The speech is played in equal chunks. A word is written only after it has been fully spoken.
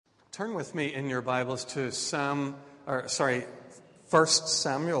Turn with me in your Bibles to 1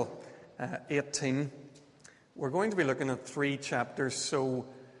 Samuel 18. We're going to be looking at 3 chapters, so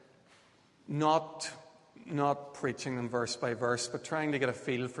not preaching them verse by verse, but trying to get a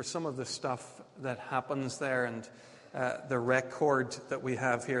feel for some of the stuff that happens there and the record that we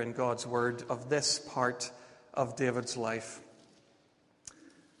have here in God's Word of this part of David's life.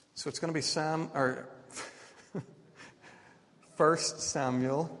 So it's going to be 1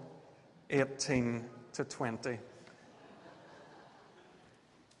 Samuel 18 to 20.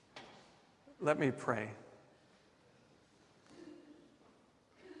 Let me pray.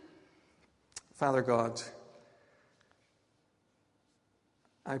 Father God,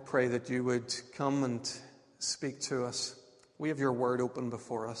 I pray that you would come and speak to us. We have your word open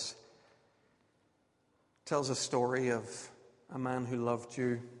before us. It tells a story of a man who loved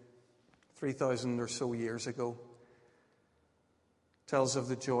you 3,000 or so years ago. Tells of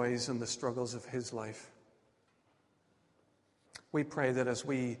the joys and the struggles of his life. We pray that as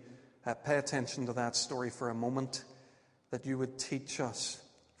we pay attention to that story for a moment, that you would teach us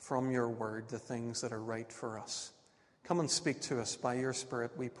from your word the things that are right for us. Come and speak to us by your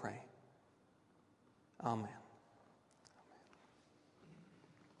Spirit, we pray. Amen.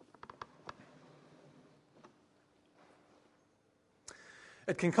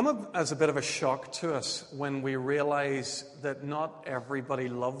 It can come up as a bit of a shock to us when we realize that not everybody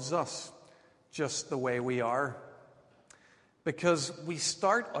loves us just the way we are. Because we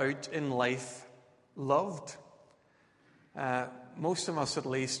start out in life loved. Most of us, at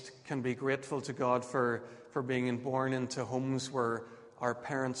least, can be grateful to God for being born into homes where our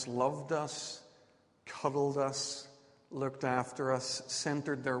parents loved us, cuddled us, looked after us,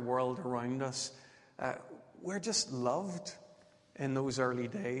 centered their world around us. We're just loved in those early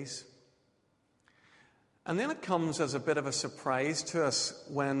days. And then it comes as a bit of a surprise to us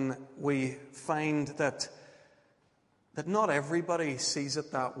when we find that not everybody sees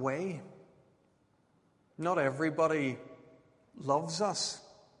it that way. Not everybody loves us.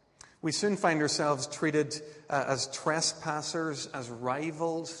 We soon find ourselves treated as trespassers, as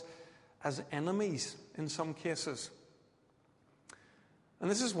rivals, as enemies in some cases. And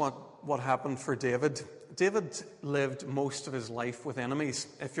this is what happened for David. David lived most of his life with enemies.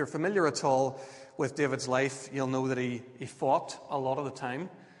 If you're familiar at all with David's life, you'll know that he fought a lot of the time.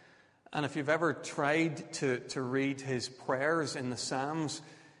 And if you've ever tried to read his prayers in the Psalms,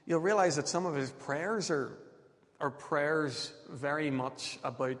 you'll realize that some of his prayers are prayers very much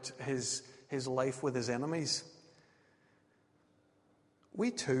about his life with his enemies.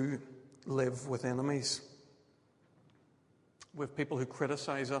 We too live with enemies. With people who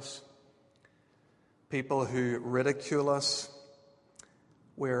criticize us, people who ridicule us.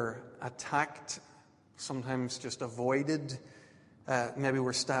 We're attacked, sometimes just avoided. Maybe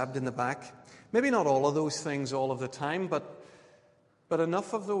we're stabbed in the back. Maybe not all of those things all of the time, but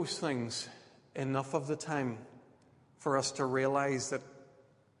enough of those things, enough of the time for us to realize that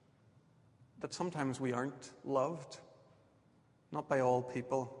sometimes we aren't loved. Not by all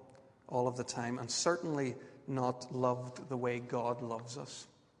people all of the time, and certainly not loved the way God loves us.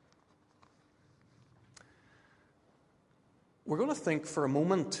 We're going to think for a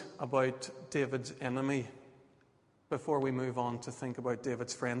moment about David's enemy before we move on to think about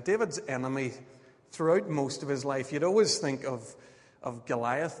David's friend. David's enemy, throughout most of his life, you'd always think of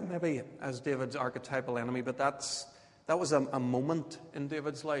Goliath maybe as David's archetypal enemy, but that was a moment in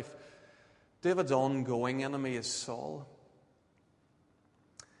David's life. David's ongoing enemy is Saul.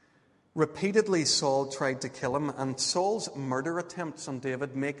 Repeatedly, Saul tried to kill him, and Saul's murder attempts on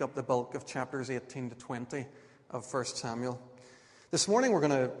David make up the bulk of chapters 18 to 20 of 1 Samuel. This morning, we're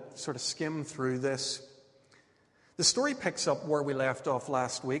going to sort of skim through this. The story picks up where we left off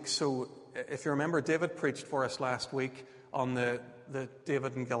last week. So, if you remember, David preached for us last week on the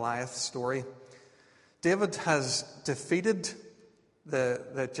David and Goliath story. David has defeated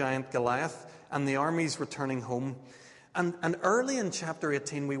the giant Goliath, and the army's returning home. And early in chapter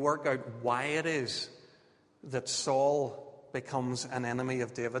 18, we work out why it is that Saul becomes an enemy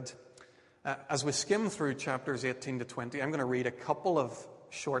of David. As we skim through chapters 18 to 20, I'm going to read a couple of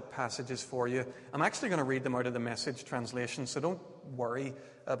short passages for you. I'm actually going to read them out of the Message translation, so don't worry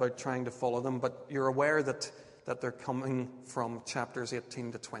about trying to follow them, but you're aware that they're coming from chapters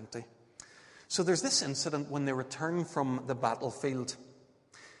 18 to 20. So there's this incident when they return from the battlefield.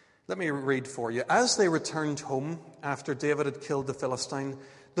 Let me read for you. As they returned home after David had killed the Philistine,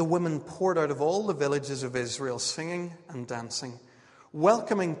 the women poured out of all the villages of Israel, singing and dancing,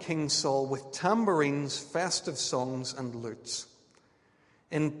 welcoming King Saul with tambourines, festive songs, and lutes.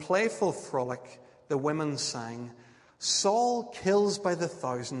 In playful frolic, the women sang, Saul kills by the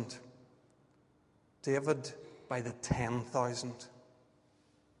thousand, David by the 10,000.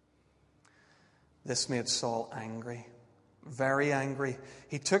 This made Saul angry, very angry.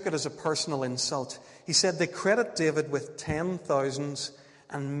 He took it as a personal insult. He said, they credit David with 10,000s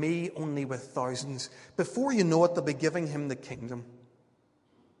and me only with thousands. Before you know it, they'll be giving him the kingdom.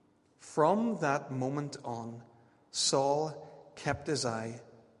 From that moment on, Saul kept his eye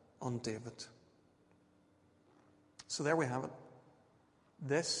on David. So there we have it.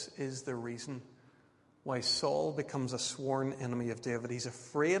 This is the reason why Saul becomes a sworn enemy of David. He's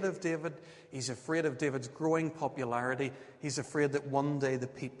afraid of David. He's afraid of David's growing popularity. He's afraid that one day the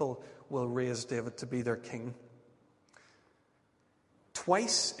people will raise David to be their king.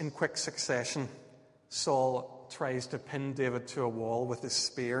 Twice in quick succession, Saul tries to pin David to a wall with his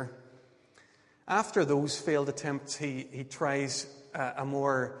spear. After those failed attempts, he tries a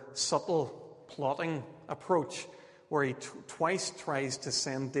more subtle plotting approach where he twice tries to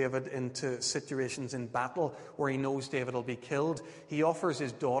send David into situations in battle where he knows David will be killed. He offers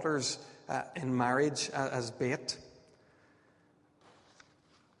his daughters in marriage as bait.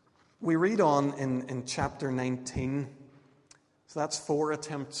 We read on in chapter 19. So that's 4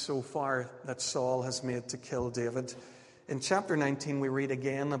 attempts so far that Saul has made to kill David. In chapter 19, we read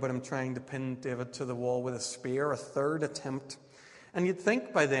again about him trying to pin David to the wall with a spear, a 3rd attempt. And you'd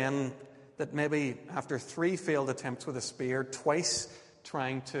think by then that maybe after 3 failed attempts with a spear, twice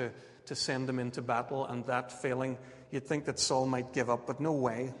trying to send him into battle and that failing, you'd think that Saul might give up, but no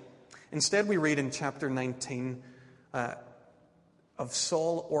way. Instead, we read in chapter 19 of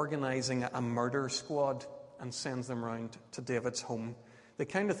Saul organizing a murder squad and sends them round to David's home. The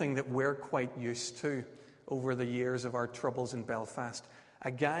kind of thing that we're quite used to over the years of our troubles in Belfast.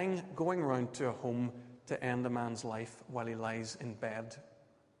 A gang going round to a home to end a man's life while he lies in bed.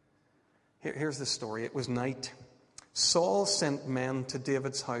 Here's the story. It was night. Saul sent men to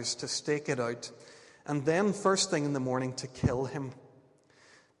David's house to stake it out, and then first thing in the morning to kill him.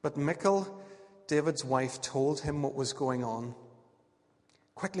 But Michal, David's wife, told him what was going on.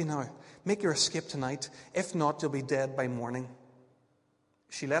 Quickly now, make your escape tonight. If not, you'll be dead by morning.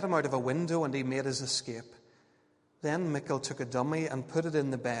 She let him out of a window and he made his escape. Then Michal took a dummy and put it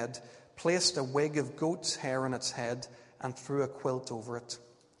in the bed, placed a wig of goat's hair on its head and threw a quilt over it.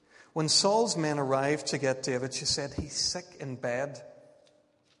 When Saul's men arrived to get David, she said, he's sick in bed.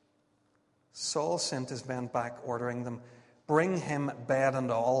 Saul sent his men back, ordering them, bring him bed and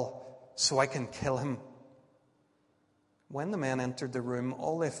all, so I can kill him. When the men entered the room,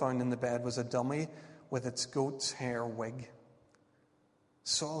 all they found in the bed was a dummy with its goat's hair wig.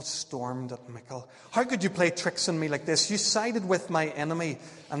 Saul stormed at Michal. How could you play tricks on me like this? You sided with my enemy,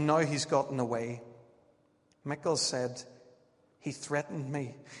 and now he's gotten away. Michal said, he threatened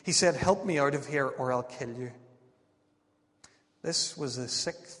me. He said, help me out of here or I'll kill you. This was the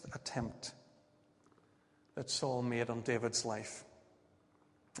 6th attempt that Saul made on David's life.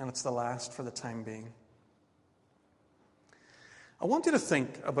 And it's the last for the time being. I want you to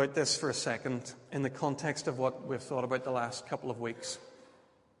think about this for a second in the context of what we've thought about the last couple of weeks.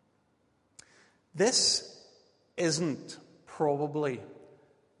 This isn't probably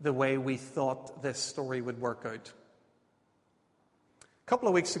the way we thought this story would work out. A couple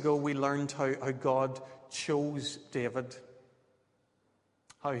of weeks ago, we learned how God chose David,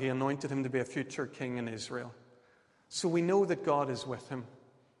 how he anointed him to be a future king in Israel. So we know that God is with him.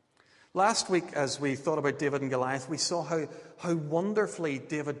 Last week, as we thought about David and Goliath, we saw how wonderfully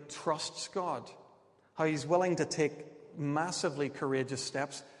David trusts God, how he's willing to take massively courageous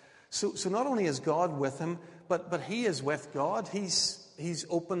steps. So not only is God with him, but he is with God. He's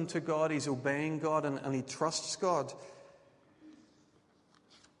open to God, he's obeying God, and he trusts God.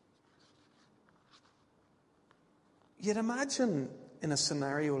 You'd imagine in a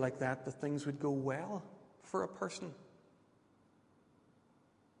scenario like that things would go well for a person.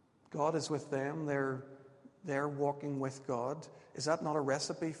 God is with them. They're walking with God. Is that not a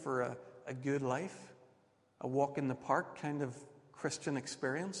recipe for a good life? A walk in the park kind of Christian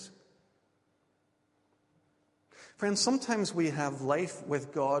experience? Friends, sometimes we have life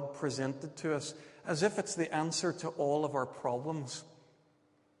with God presented to us as if it's the answer to all of our problems.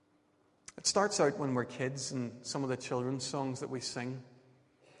 It starts out when we're kids and some of the children's songs that we sing.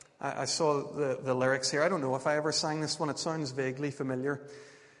 I saw the lyrics here. I don't know if I ever sang this one. It sounds vaguely familiar.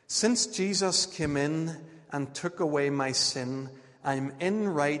 Since Jesus came in and took away my sin, I'm in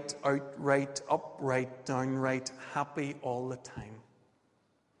right, out right, upright, downright, happy all the time.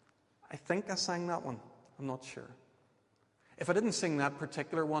 I think I sang that one. I'm not sure. If I didn't sing that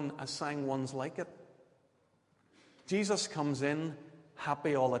particular one, I sang ones like it. Jesus comes in,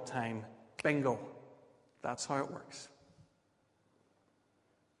 happy all the time. Bingo. That's how it works.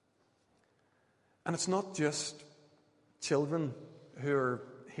 And it's not just children who are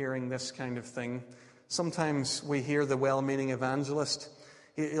hearing this kind of thing. Sometimes we hear the well-meaning evangelist.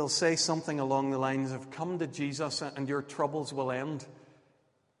 He'll say something along the lines of, "Come to Jesus and your troubles will end."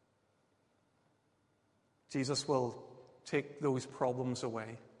 Jesus will take those problems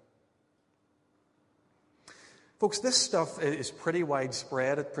away. Folks, this stuff is pretty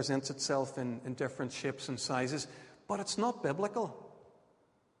widespread. It presents itself in different shapes and sizes, but it's not biblical.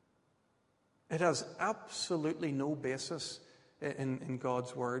 It has absolutely no basis in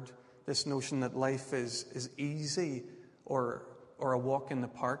God's Word, this notion that life is easy or a walk in the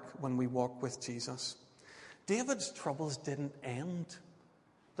park when we walk with Jesus. David's troubles didn't end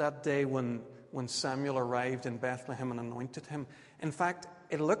that day when Samuel arrived in Bethlehem and anointed him. In fact,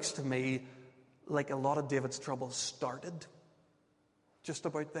 it looks to me like a lot of David's troubles started just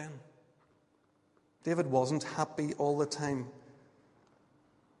about then. David wasn't happy all the time.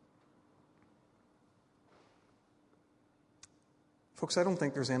 Folks, I don't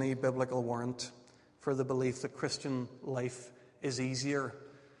think there's any biblical warrant for the belief that Christian life is easier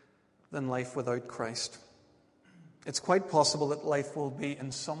than life without Christ. It's quite possible that life will be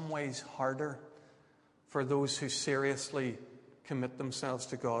in some ways harder for those who seriously commit themselves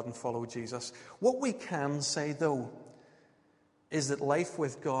to God and follow Jesus. What we can say, though, is that life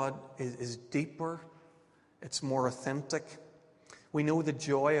with God is deeper, it's more authentic. We know the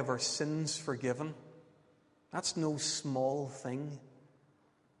joy of our sins forgiven. That's no small thing.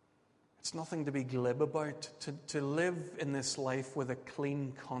 It's nothing to be glib about. To live in this life with a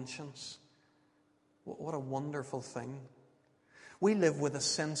clean conscience. What a wonderful thing. We live with a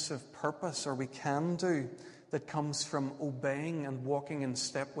sense of purpose, or we can do, that comes from obeying and walking in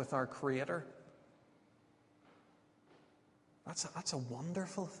step with our Creator. That's a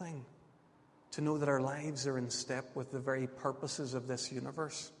wonderful thing, to know that our lives are in step with the very purposes of this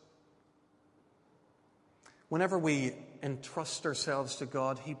universe. Whenever we entrust ourselves to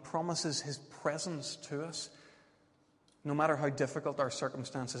God, He promises His presence to us, no matter how difficult our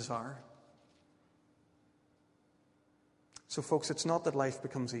circumstances are. So, folks, it's not that life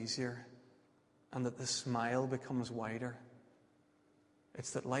becomes easier and that the smile becomes wider.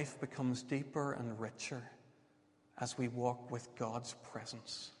 It's that life becomes deeper and richer as we walk with God's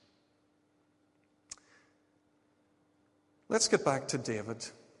presence. Let's get back to David.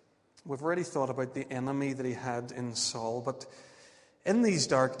 We've already thought about the enemy that he had in Saul, but in these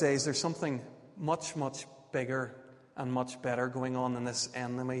dark days, there's something much, much bigger and much better going on than this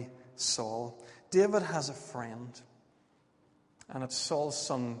enemy, Saul. David has a friend, and it's Saul's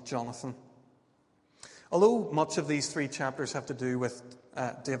son, Jonathan. Although much of these 3 chapters have to do with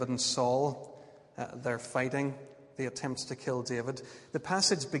David and Saul, their fighting, the attempts to kill David, the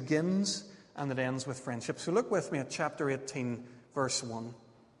passage begins and it ends with friendship. So look with me at chapter 18, verse 1.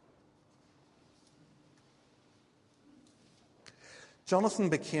 Jonathan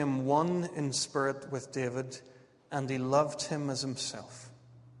became one in spirit with David, and he loved him as himself.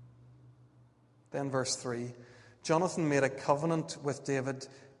 Then verse 3, Jonathan made a covenant with David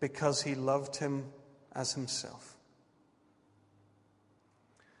because he loved him as himself.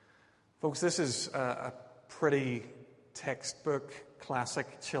 Folks, this is a pretty textbook,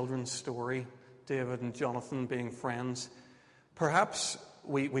 classic children's story, David and Jonathan being friends. Perhaps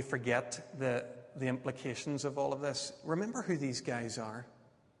we forget the implications of all of this. Remember who these guys are.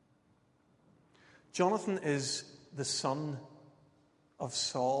 Jonathan is the son of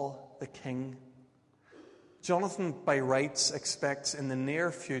Saul, the king. Jonathan, by rights, expects in the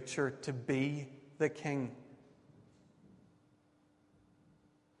near future to be the king.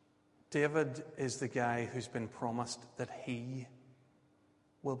 David is the guy who's been promised that he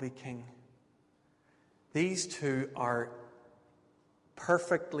will be king. These two are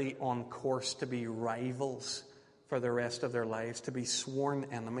perfectly on course to be rivals for the rest of their lives, to be sworn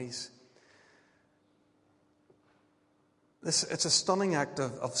enemies. It's a stunning act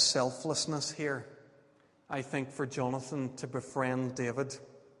of selflessness here, I think, for Jonathan to befriend David.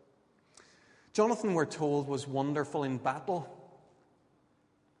 Jonathan, we're told, was wonderful in battle.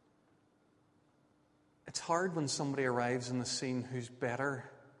 It's hard when somebody arrives in the scene who's better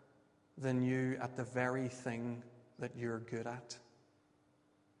than you at the very thing that you're good at.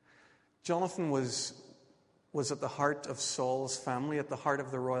 Jonathan was at the heart of Saul's family, at the heart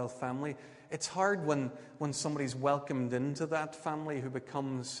of the royal family. It's hard when somebody's welcomed into that family who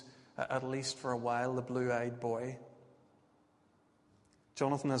becomes, at least for a while, the blue-eyed boy.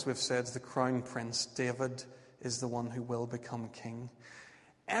 Jonathan, as we've said, is the crown prince. David is the one who will become king.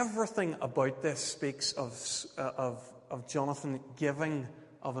 Everything about this speaks of Jonathan giving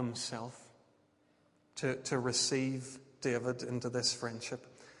of himself to receive David into this friendship.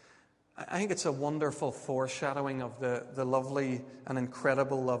 I think it's a wonderful foreshadowing of the lovely and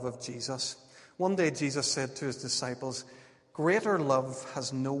incredible love of Jesus. One day Jesus said to his disciples, "Greater love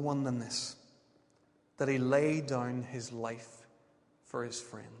has no one than this, that he lay down his life for his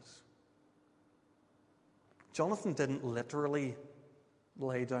friends." Jonathan didn't literally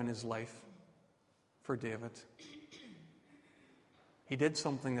lay down his life for David. He did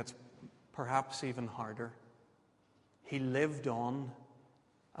something that's perhaps even harder. He lived on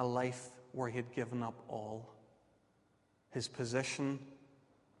a life where he had given up all, his position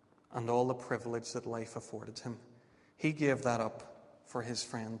and all the privilege that life afforded him. He gave that up for his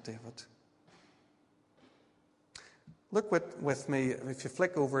friend David. Look with me, if you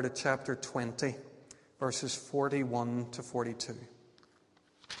flick over to chapter 20, verses 41 to 42.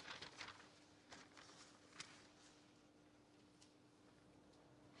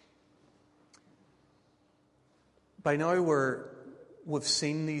 By now we've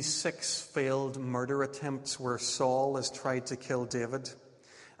seen these 6 failed murder attempts where Saul has tried to kill David.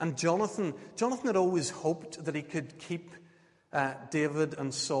 And Jonathan had always hoped that he could keep David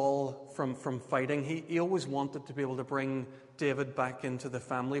and Saul from fighting. He always wanted to be able to bring David back into the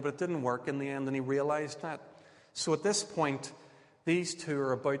family, but it didn't work in the end, and he realized that. So at this point, these two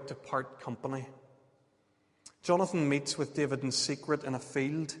are about to part company. Jonathan meets with David in secret in a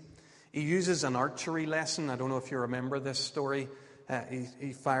field. He uses an archery lesson. I don't know if you remember this story.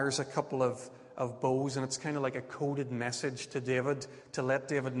 He fires a couple of bows, and it's kind of like a coded message to David to let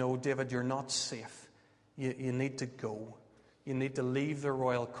David know, David, you're not safe. You need to go. You need to leave the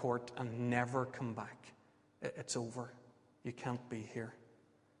royal court and never come back. It's over. You can't be here.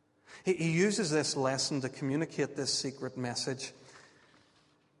 He uses this lesson to communicate this secret message.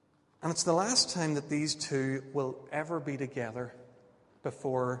 And it's the last time that these two will ever be together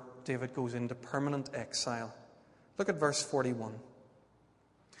before David goes into permanent exile. Look at verse 41.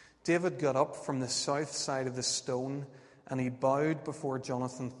 David got up from the south side of the stone, and he bowed before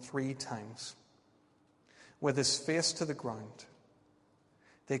Jonathan 3 times, with his face to the ground.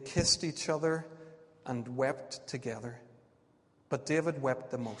 They kissed each other and wept together, but David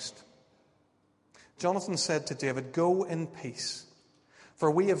wept the most. Jonathan said to David, "Go in peace, for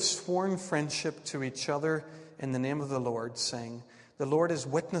we have sworn friendship to each other in the name of the Lord, saying, 'The Lord is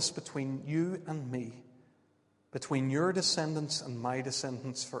witness between you and me, between your descendants and my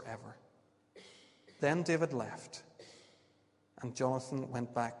descendants forever.'" Then David left, and Jonathan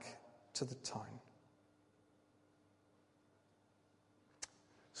went back to the town.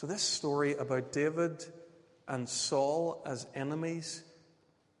 So this story about David and Saul as enemies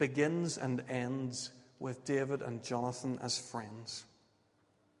begins and ends with David and Jonathan as friends.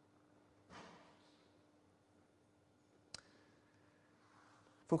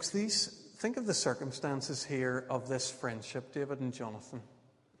 Folks, think of the circumstances here of this friendship, David and Jonathan.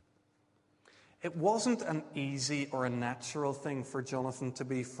 It wasn't an easy or a natural thing for Jonathan to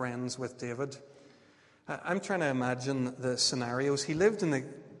be friends with David. I'm trying to imagine the scenarios.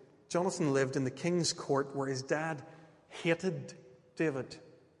 Jonathan lived in the king's court where his dad hated David.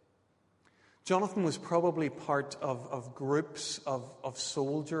 Jonathan was probably part of groups of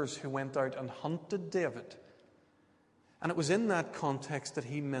soldiers who went out and hunted David. And it was in that context that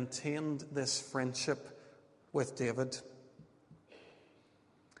he maintained this friendship with David.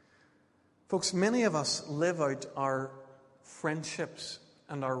 Folks, many of us live out our friendships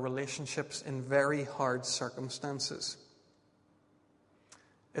and our relationships in very hard circumstances.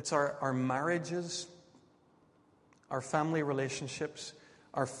 It's our marriages, our family relationships,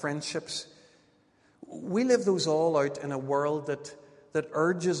 our friendships. We live those all out in a world that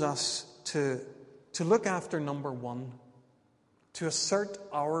urges us to look after number one, to assert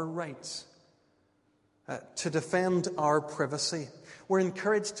our rights, to defend our privacy. We're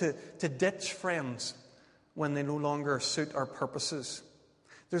encouraged to ditch friends when they no longer suit our purposes.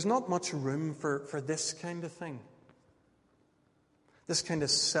 There's not much room for this kind of thing. This kind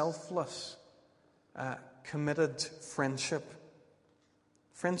of selfless, committed friendship.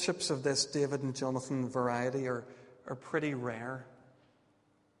 Friendships of this David and Jonathan variety are pretty rare.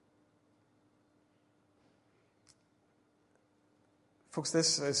 Folks,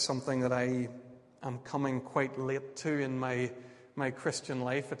 this is something that I am coming quite late to in my Christian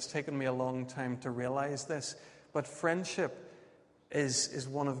life. It's taken me a long time to realize this. But friendship is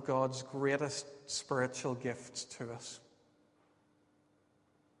one of God's greatest spiritual gifts to us.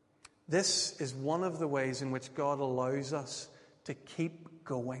 This is one of the ways in which God allows us to keep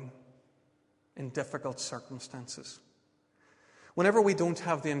going in difficult circumstances. Whenever we don't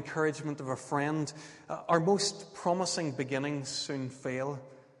have the encouragement of a friend, our most promising beginnings soon fail.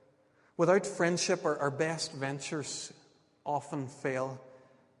 Without friendship, our best ventures often fail.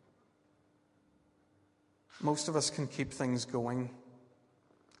 Most of us can keep things going,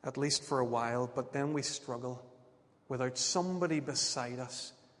 at least for a while, but then we struggle without somebody beside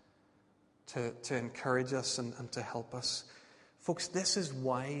us to encourage us and to help us. Folks, this is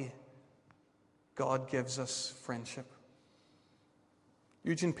why God gives us friendship.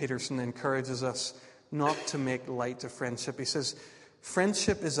 Eugene Peterson encourages us not to make light of friendship. He says,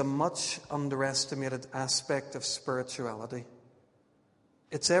 friendship is a much underestimated aspect of spirituality.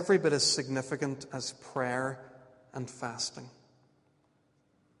 It's every bit as significant as prayer and fasting.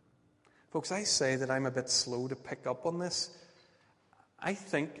 Folks, I say that I'm a bit slow to pick up on this. I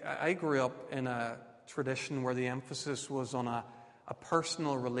think I grew up in a tradition where the emphasis was on a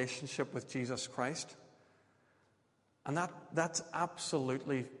personal relationship with Jesus Christ. And that's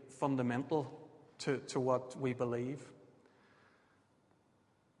absolutely fundamental to what we believe.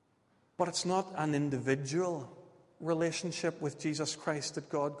 But it's not an individual relationship with Jesus Christ that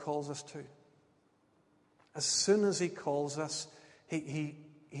God calls us to. As soon as He calls us, He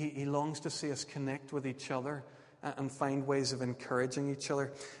longs to see us connect with each other and find ways of encouraging each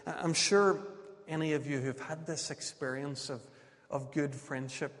other. I'm sure any of you who've had this experience of good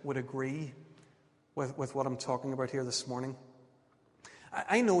friendship would agree with what I'm talking about here this morning.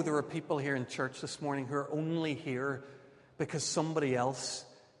 I know there are people here in church this morning who are only here because somebody else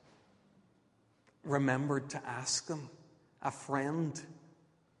remembered to ask them. A friend,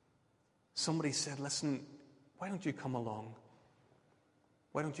 somebody said, listen, why don't you come along?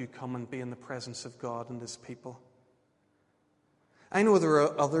 Why don't you come and be in the presence of God and His people? I know there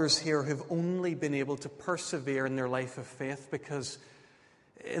are others here who've only been able to persevere in their life of faith because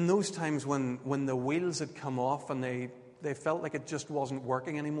in those times when the wheels had come off and they felt like it just wasn't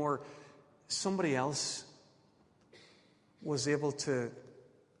working anymore, somebody else was able to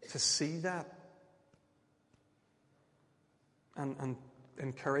see that and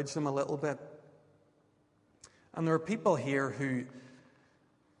encourage them a little bit. And there are people here who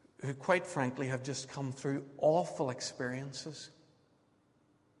quite frankly have just come through awful experiences.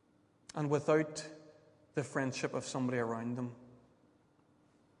 And without the friendship of somebody around them,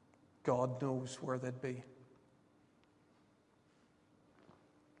 God knows where they'd be.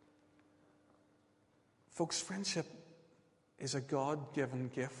 Folks, friendship is a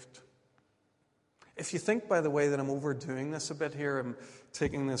God-given gift. If you think, by the way, that I'm overdoing this a bit here, I'm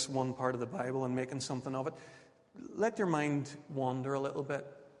taking this one part of the Bible and making something of it, let your mind wander a little bit.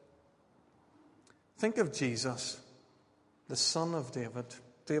 Think of Jesus, the son of David,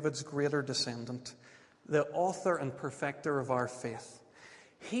 David's greater descendant, the author and perfecter of our faith.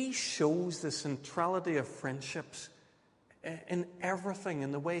 He shows the centrality of friendships in everything,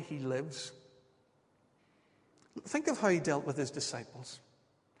 in the way He lives. Think of how He dealt with His disciples.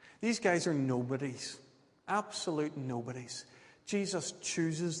 These guys are nobodies, absolute nobodies. Jesus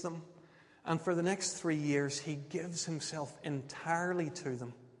chooses them, and for the next 3 years, He gives Himself entirely to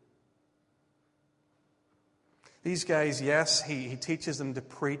them. These guys, yes, he teaches them to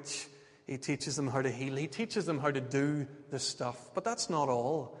preach. He teaches them how to heal. He teaches them how to do the stuff. But that's not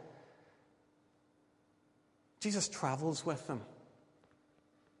all. Jesus travels with them.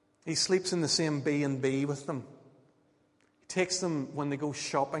 He sleeps in the same B&B with them. He takes them when they go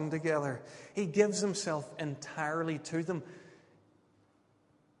shopping together. He gives Himself entirely to them.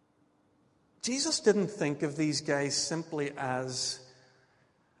 Jesus didn't think of these guys simply as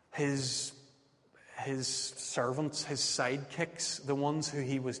His servants, His sidekicks, the ones who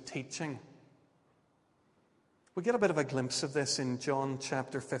He was teaching. We get a bit of a glimpse of this in John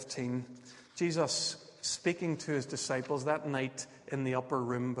chapter 15. Jesus, speaking to His disciples that night in the upper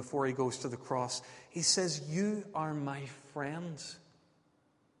room before He goes to the cross, He says, "You are my friends.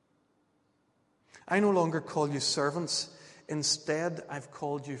 I no longer call you servants. Instead, I've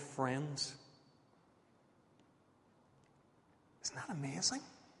called you friends." Isn't that amazing?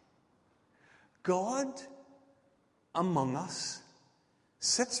 God among us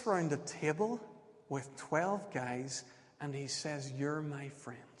sits around a table with 12 guys and He says, "You're my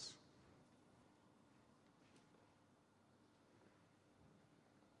friends."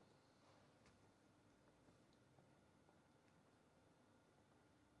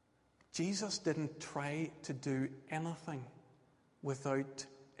 Jesus didn't try to do anything without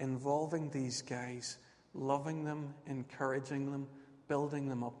involving these guys, loving them, encouraging them, building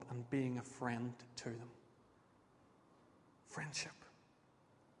them up, and being a friend to them. Friendship.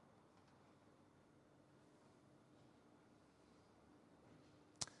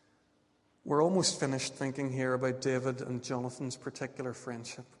 We're almost finished thinking here about David and Jonathan's particular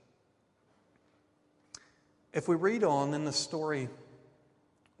friendship. If we read on in the story,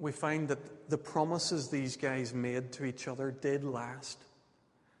 we find that the promises these guys made to each other did last.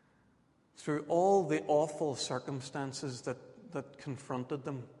 through all the awful circumstances that confronted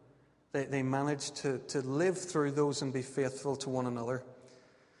them, they managed to live through those and be faithful to one another.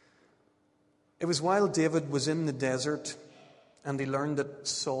 It was while David was in the desert and he learned that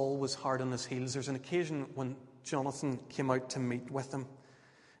Saul was hard on his heels. There's an occasion when Jonathan came out to meet with him.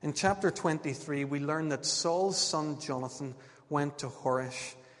 In chapter 23, we learn that Saul's son Jonathan went to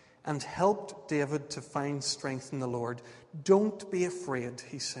Horesh and helped David to find strength in the Lord. "Don't be afraid,"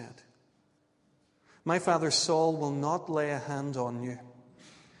 he said. "My father Saul will not lay a hand on you.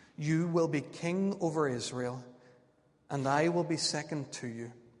 You will be king over Israel, and I will be second to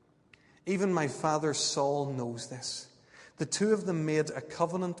you. Even my father Saul knows this." The two of them made a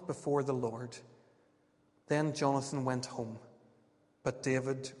covenant before the Lord. Then Jonathan went home, but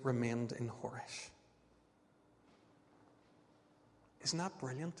David remained in Horesh. Isn't that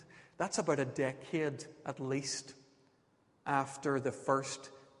brilliant? That's about a decade at least after the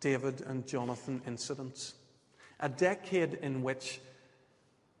first David and Jonathan incidents. A decade in which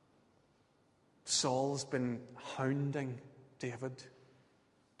Saul's been hounding David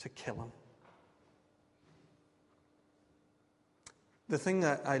to kill him. The thing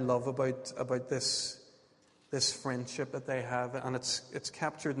that I love about this friendship that they have, and it's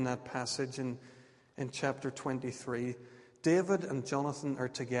captured in that passage in chapter 23. David and Jonathan are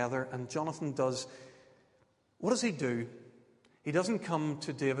together, and Jonathan what does he do? He doesn't come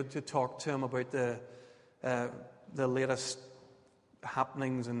to David to talk to him about the latest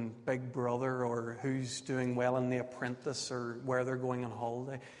happenings in Big Brother or who's doing well in The Apprentice or where they're going on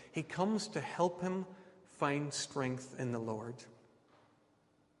holiday. He comes to help him find strength in the Lord.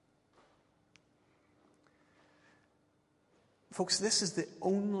 Folks, this is the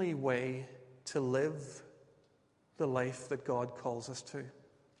only way to live the life that God calls us to.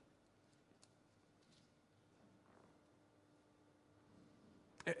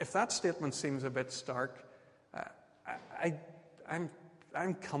 If that statement seems a bit stark,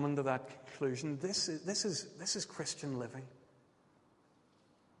 I'm coming to that conclusion. This is Christian living.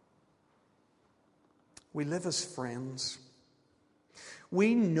 We live as friends.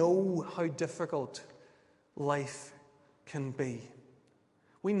 We know how difficult life can be.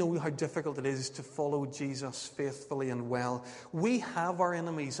 We know how difficult it is to follow Jesus faithfully and well. We have our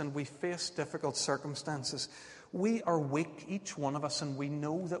enemies and we face difficult circumstances. We are weak, each one of us, and we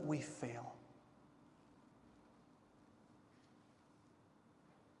know that we fail.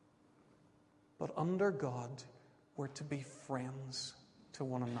 But under God, we're to be friends to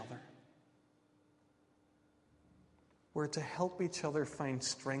one another. We're to help each other find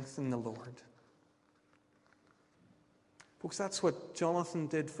strength in the Lord. Folks, that's what Jonathan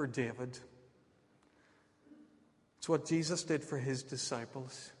did for David. It's what Jesus did for his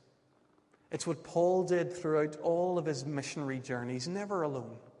disciples. It's what Paul did throughout all of his missionary journeys, never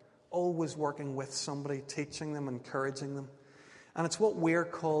alone, always working with somebody, teaching them, encouraging them. And it's what we're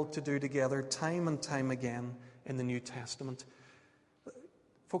called to do together time and time again in the New Testament.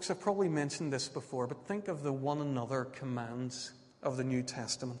 Folks, I've probably mentioned this before, but think of the one another commands of the New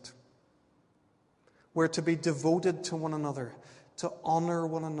Testament. We're to be devoted to one another, to honor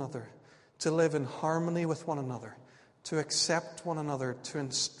one another, to live in harmony with one another, to accept one another, to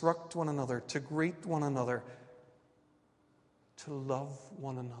instruct one another, to greet one another, to love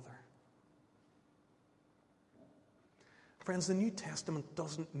one another. Friends, the New Testament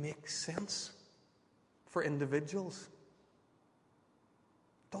doesn't make sense for individuals.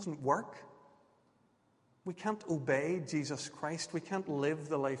 It doesn't work. We can't obey Jesus Christ. We can't live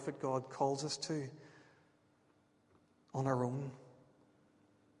the life that God calls us to on our own.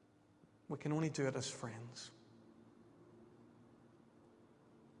 We can only do it as friends.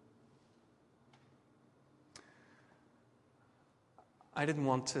 I didn't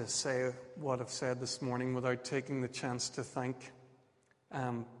want to say what I've said this morning without taking the chance to thank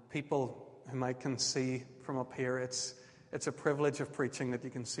people whom I can see from up here. It's a privilege of preaching that you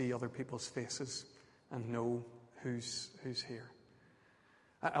can see other people's faces and know who's here.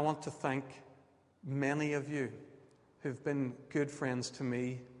 I want to thank many of you who've been good friends to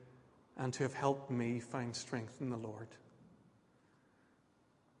me and who have helped me find strength in the Lord.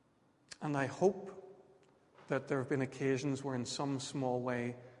 And I hope that there have been occasions where in some small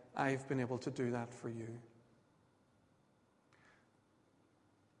way I've been able to do that for you.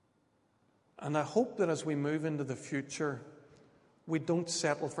 And I hope that as we move into the future, we don't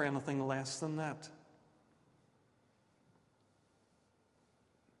settle for anything less than that.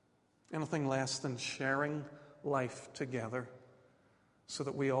 Anything less than sharing life together so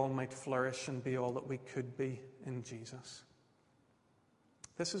that we all might flourish and be all that we could be in Jesus.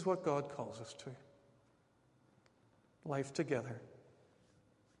 This is what God calls us to. Life together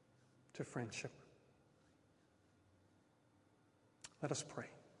to friendship. Let us pray.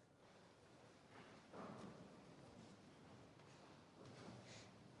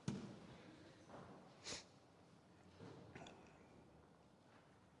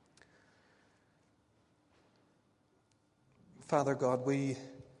 Father God, we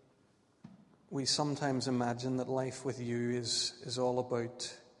sometimes imagine that life with you is all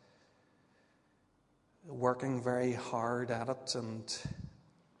about working very hard at it and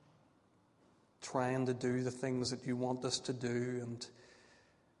trying to do the things that you want us to do and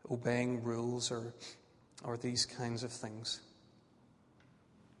obeying rules or these kinds of things.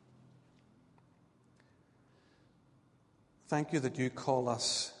 Thank you that you call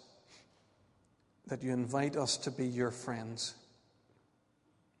us, that you invite us to be your friends.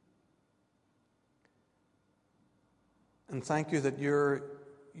 And thank you that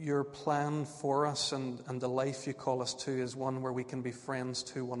your plan for us and the life you call us to is one where we can be friends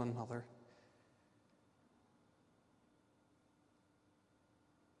to one another.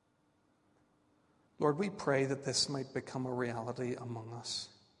 Lord, we pray that this might become a reality among us.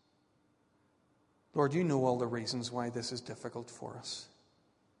 Lord, you know all the reasons why this is difficult for us.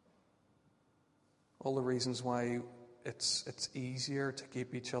 All the reasons why it's easier to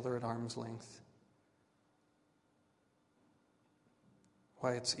keep each other at arm's length.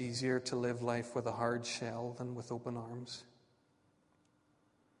 Why it's easier to live life with a hard shell than with open arms.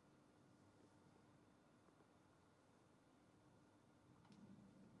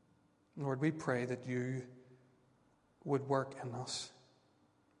 Lord, we pray that you would work in us.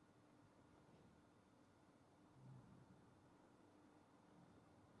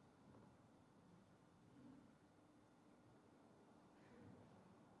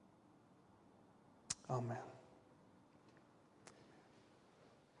 Amen.